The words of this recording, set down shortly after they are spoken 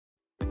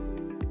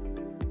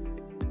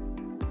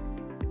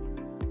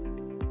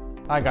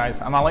Hi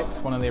guys, I'm Alex,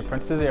 one of the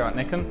apprentices here at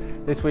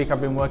NIKKEN. This week I've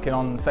been working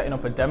on setting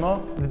up a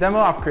demo. The demo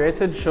I've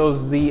created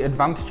shows the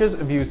advantages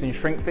of using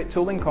shrink-fit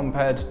tooling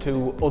compared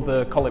to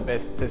other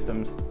collet-based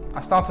systems. I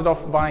started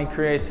off by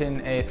creating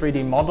a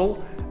 3D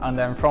model, and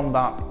then from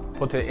that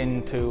put it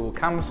into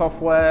CAM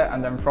software,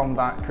 and then from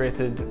that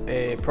created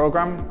a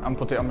program and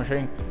put it on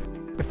machine.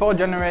 Before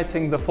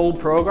generating the full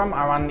program,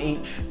 I ran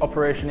each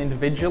operation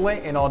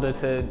individually in order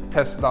to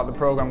test that the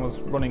program was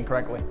running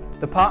correctly.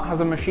 The part has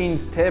a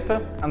machined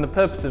taper, and the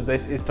purpose of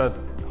this is to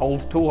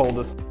hold tool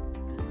holders.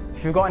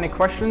 If you've got any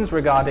questions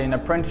regarding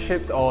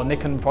apprenticeships or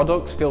NIKKEN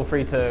products, feel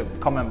free to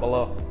comment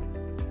below.